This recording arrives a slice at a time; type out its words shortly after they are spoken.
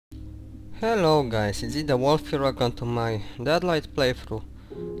Hello guys, it's the Wolf here. Welcome to my Deadlight playthrough.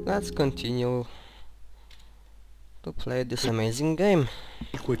 Let's continue to play this amazing game.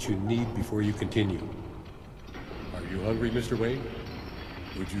 Take what you need before you continue. Are you hungry, Mr. Wayne?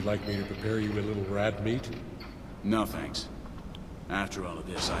 Would you like me to prepare you a little rat meat? No, thanks. After all of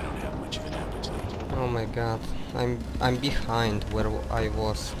this, I don't have much of an appetite. Oh my god, I'm behind where I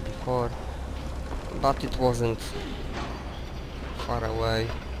was before, but it wasn't far away,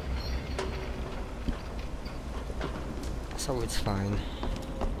 so it's fine.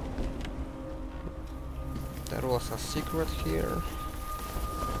 There was a secret here.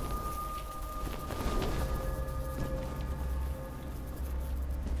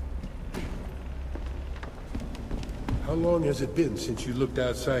 How long has it been since you looked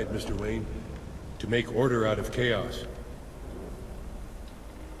outside, Mr. Wayne, to make order out of chaos?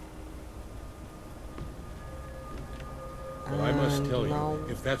 Well, I must tell you,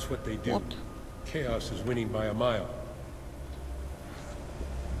 if that's what they do, chaos is winning by a mile.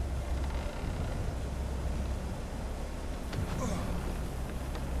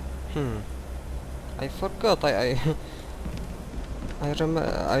 I forgot. I've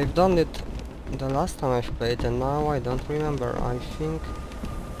done it the last time I've played, and now I don't remember. I think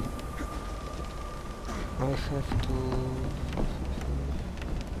I have to.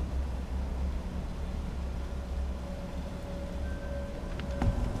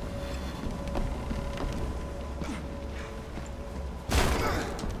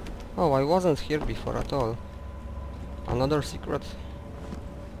 Oh, I wasn't here before at all. Another secret.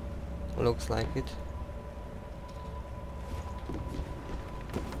 Looks like it.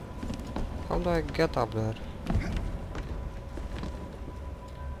 How do I get up there?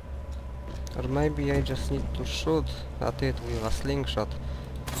 Or maybe I just need to shoot at it with a slingshot.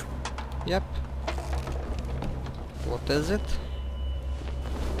 Yep. What is it?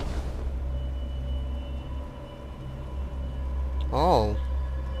 Oh.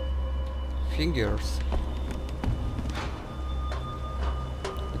 Figures.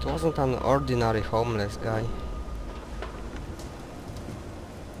 It wasn't an ordinary homeless guy.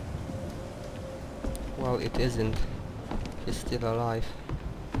 Well, it isn't. He's still alive.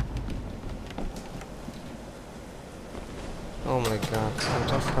 Oh my god, I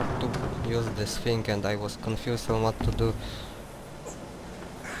just had to use this thing and I was confused on what to do.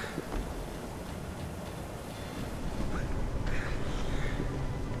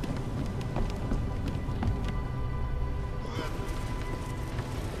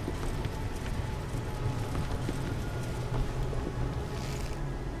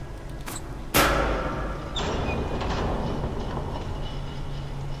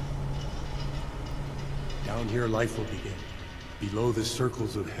 Down here life will begin. Below the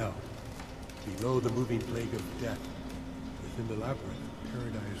circles of hell. Below the moving plague of death. Within the labyrinth,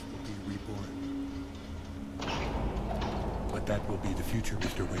 paradise will be reborn. But that will be the future,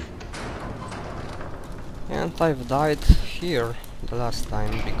 Mr. Wayne. And I've died here the last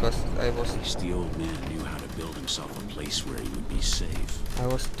time because At least the old man knew how to build himself a place where he would be safe. I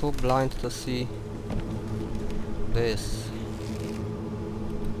was too blind to see this.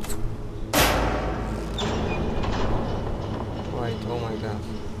 Wait, oh my god.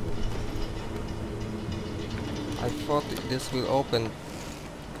 I thought this will open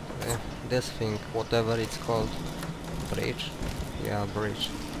this thing, whatever it's called. Bridge? Yeah, bridge.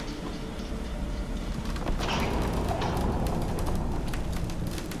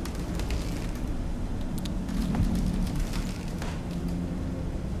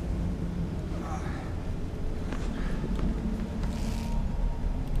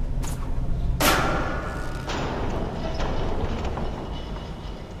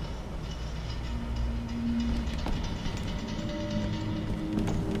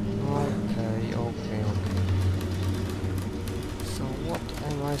 What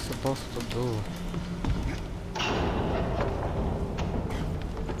am I supposed to do?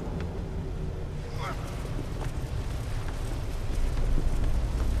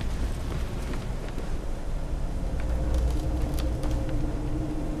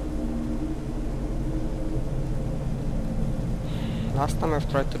 Last time I've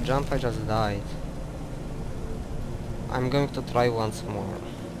tried to jump, I just died. I'm going to try once more.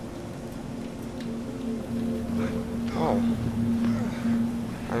 Oh.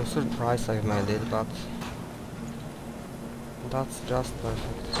 I'm surprised I've made it, but that's just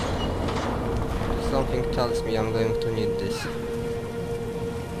perfect. Something tells me I'm going to need this.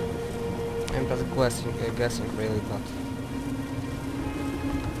 I'm just guessing really, but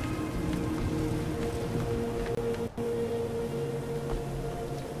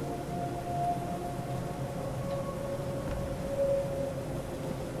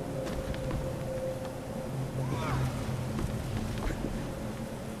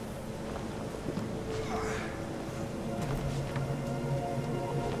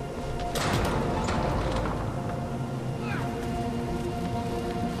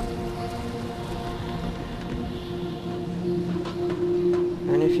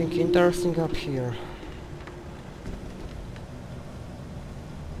Nothing interesting up here.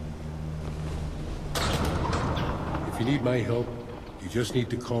 If you need my help, you just need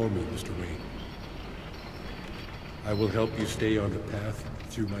to call me, Mr. Wayne. I will help you stay on the path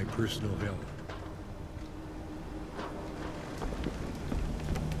through my personal hell.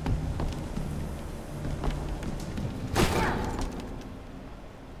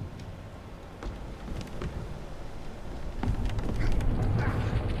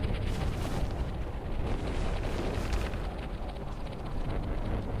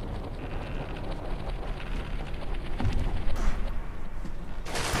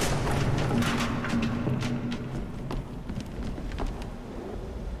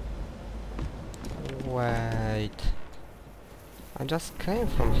 Wait. I just came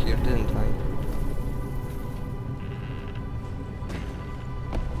from here, didn't I?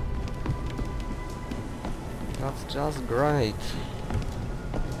 That's just great.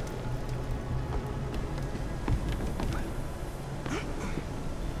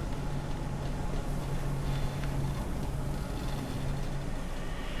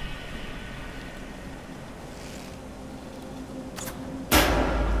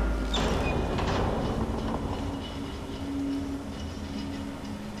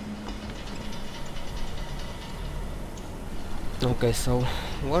 Okay, so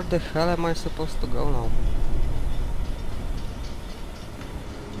where the hell am I supposed to go now?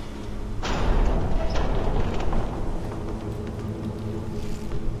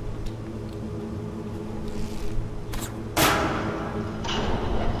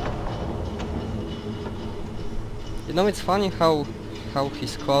 You know, it's funny how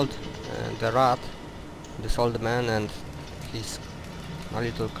he's called the rat, this old man, and he's a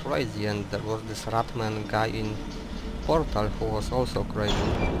little crazy, and there was this ratman guy in Portal who was also crazy,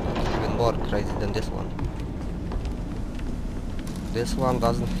 but even more crazy than this one. This one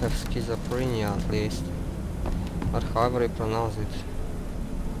doesn't have schizophrenia at least, or however you pronounce it.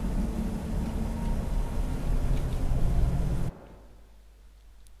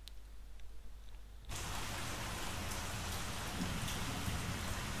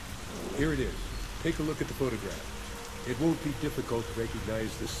 Here it is. Take a look at the photograph. It won't be difficult to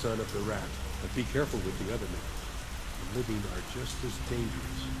recognize the son of the rat, but be careful with the other men. The living are just as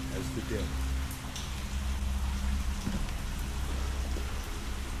dangerous as the dead.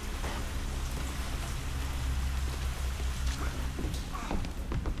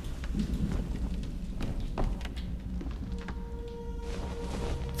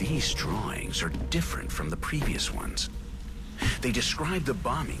 These drawings are different from the previous ones. They describe the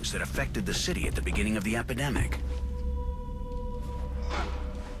bombings that affected the city at the beginning of the epidemic.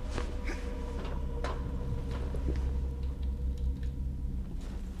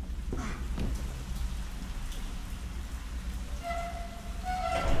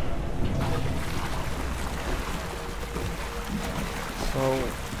 So,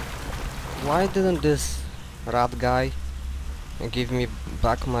 why didn't this rat guy give me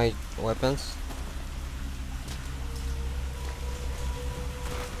back my weapons?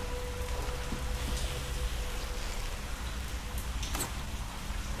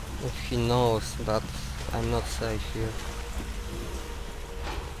 If he knows that I'm not safe here.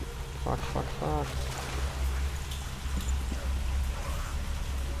 Fuck, fuck, fuck.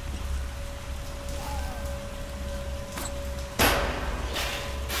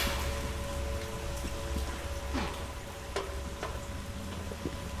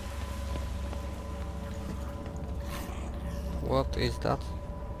 What is that?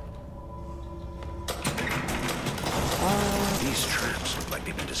 These traps look like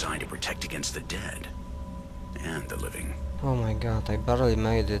they've been designed to protect against the dead and the living. Oh my god, I barely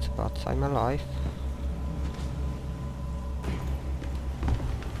made it, but I'm alive.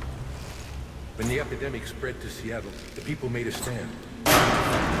 When the epidemic spread to Seattle, the people made a stand.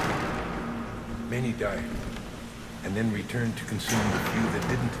 Many died, and then returned to consume the few that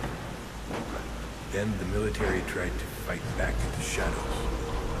didn't. Then the military tried to fight back in the shadows.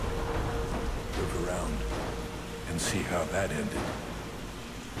 Look around and see how that ended.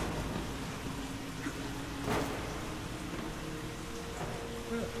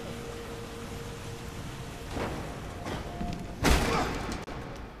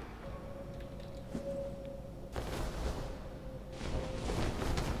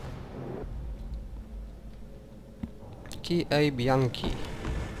 Chi e Bianchi.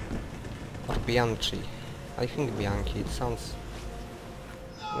 Or Bianchi. I think Bianchi, it sounds...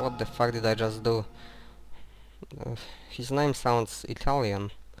 What the fuck did I just do? His name sounds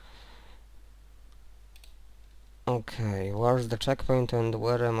Italian. Okay, where's the checkpoint and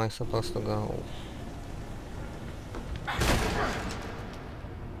where am I supposed to go?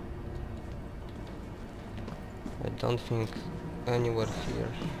 don't think anywhere here.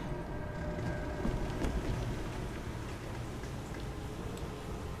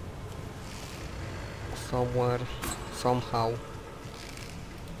 Somewhere, somehow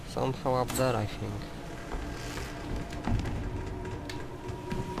up there, I think.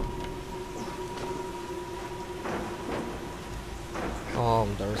 Oh,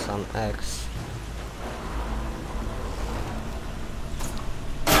 there's an X.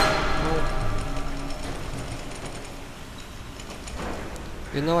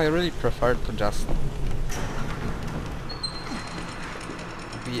 You know, I really prefer to just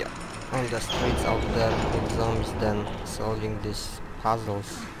be on the streets out there with zombies than solving these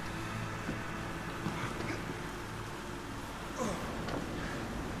puzzles.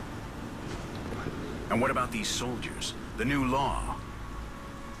 And what about these soldiers? The new law?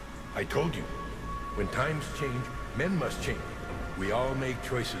 I told you, when times change, men must change. We all make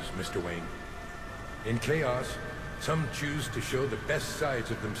choices, Mr. Wayne. In chaos, some choose to show the best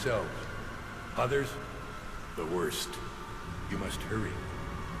sides of themselves. Others, the worst. You must hurry.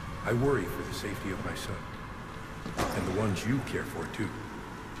 I worry for the safety of my son. And the ones you care for, too.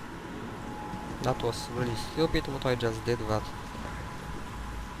 That was really stupid what I just did, but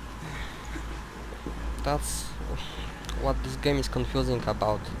that's what this game is confusing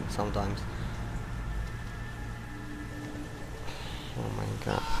about sometimes. Oh my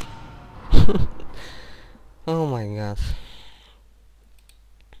god. Oh my god.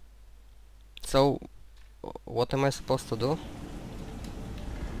 So, what am I supposed to do?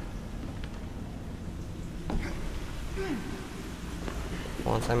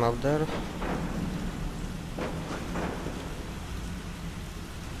 Once I'm up there.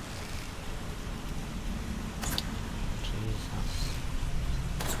 Jesus.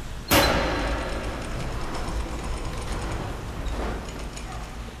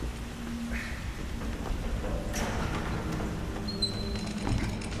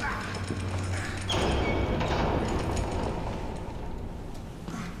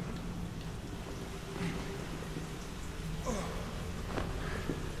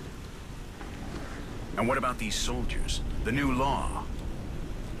 And what about these soldiers? The new law?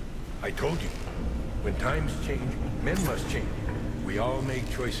 I told you, when times change, men must change. We all make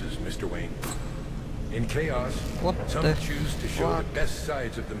choices, Mr. Wayne. In chaos, some choose to show the best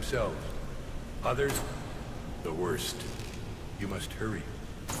sides of themselves. Others, the worst. You must hurry.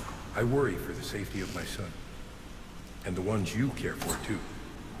 I worry for the safety of my son. And the ones you care for, too.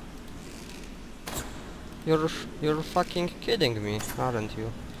 You're fucking kidding me, aren't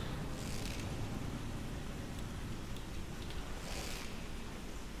you?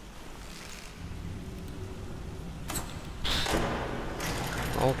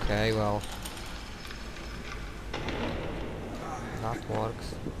 Okay, well, that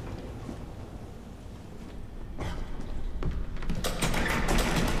works.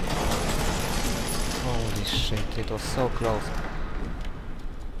 Holy shit, it was so close.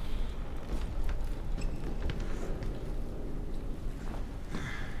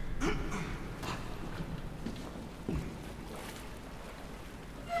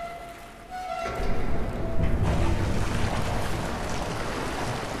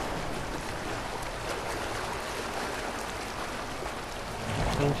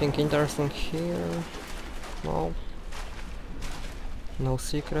 Anything interesting here? No. No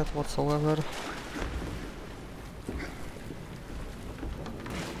secret whatsoever.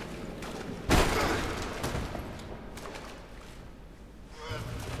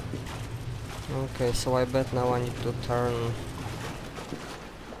 Okay, so I bet now I need to turn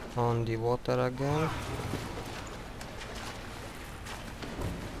on the water again.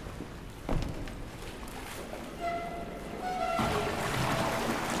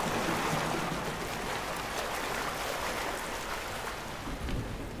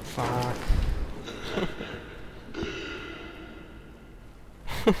 Fuck.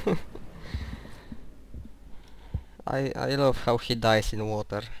 I love how he dies in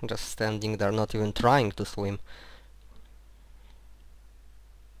water, just standing there, not even trying to swim.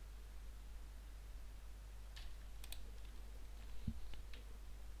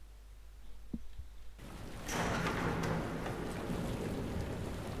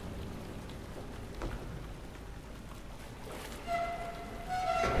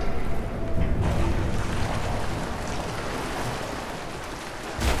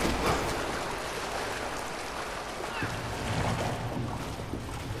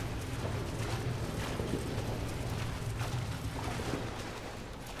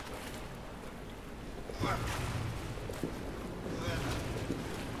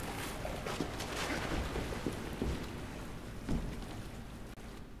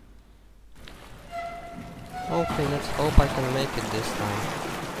 Okay, let's hope I can make it this time.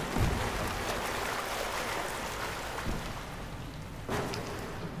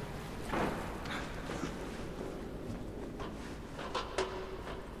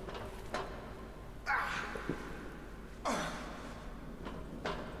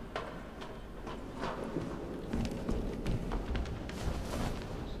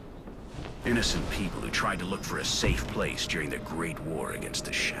 Innocent people who tried to look for a safe place during the Great War against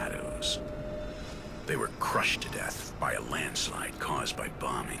the Shadows. They were crushed to death by a landslide caused by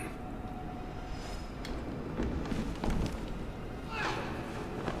bombing.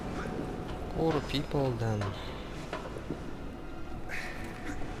 Poor people then.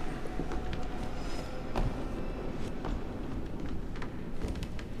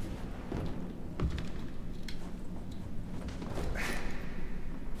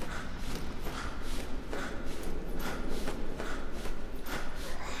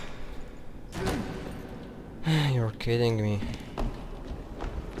 You're kidding me.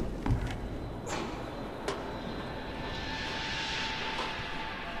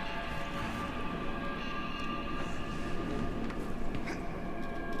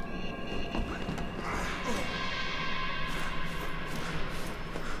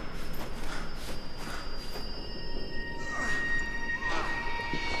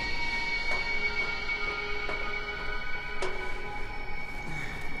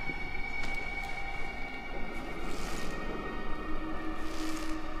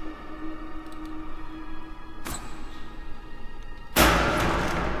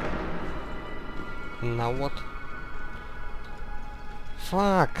 Now what?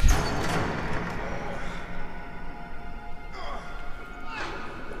 Fuck!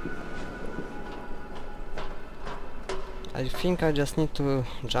 I think I just need to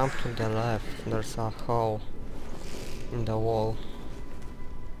jump to the left. There's a hole in the wall.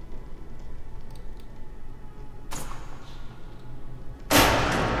 From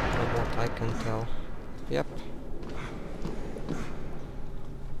what I can tell. Yep.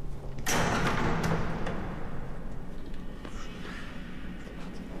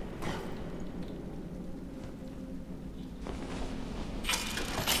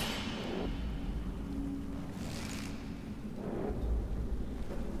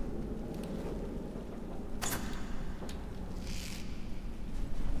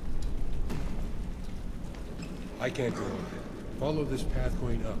 I can't go on there. Follow this path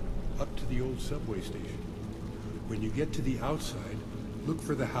going up to the old subway station. When you get to the outside, look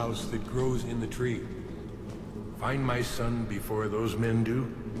for the house that grows in the tree. Find my son before those men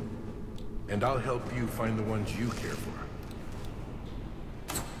do, and I'll help you find the ones you care for.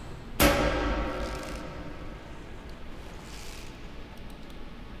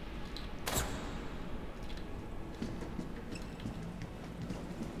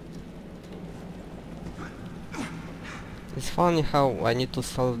 It's funny how I need to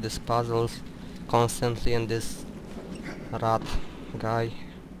solve these puzzles constantly and this rat guy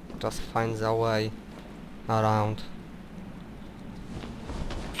just finds a way around.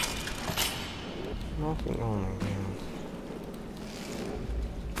 Nothing, oh my god.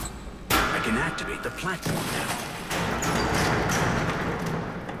 I can activate the platform now.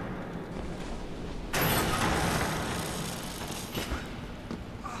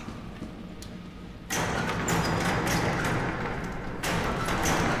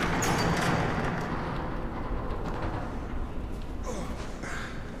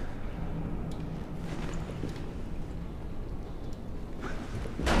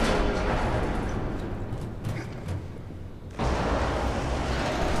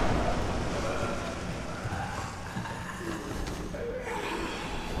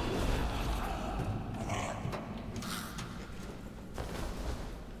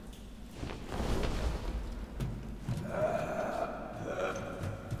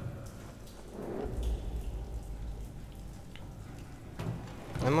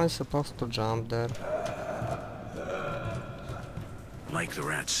 Am I supposed to jump there? Like the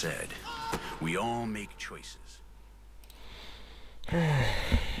rat said, we all make choices.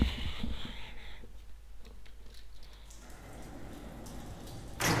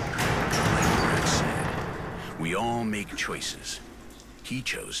 We all make choices. He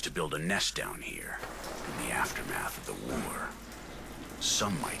chose to build a nest down here in the aftermath of the war.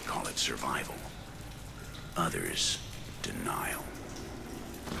 Some might call it survival. Others, denial.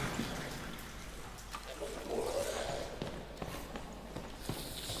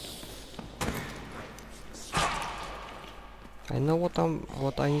 I know what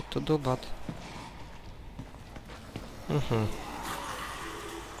I need to do, but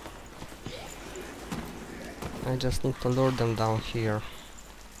I just need to lure them down here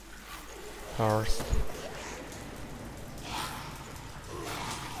first.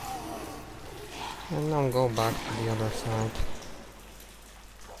 And now go back to the other side.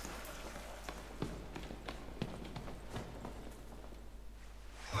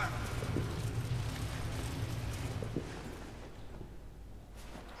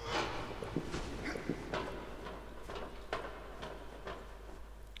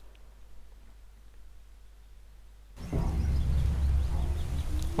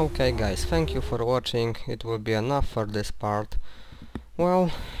 Okay guys, thank you for watching, it will be enough for this part.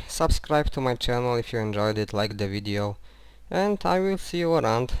 Well, subscribe to my channel if you enjoyed it, like the video, and I will see you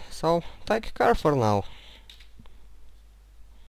around, so take care for now.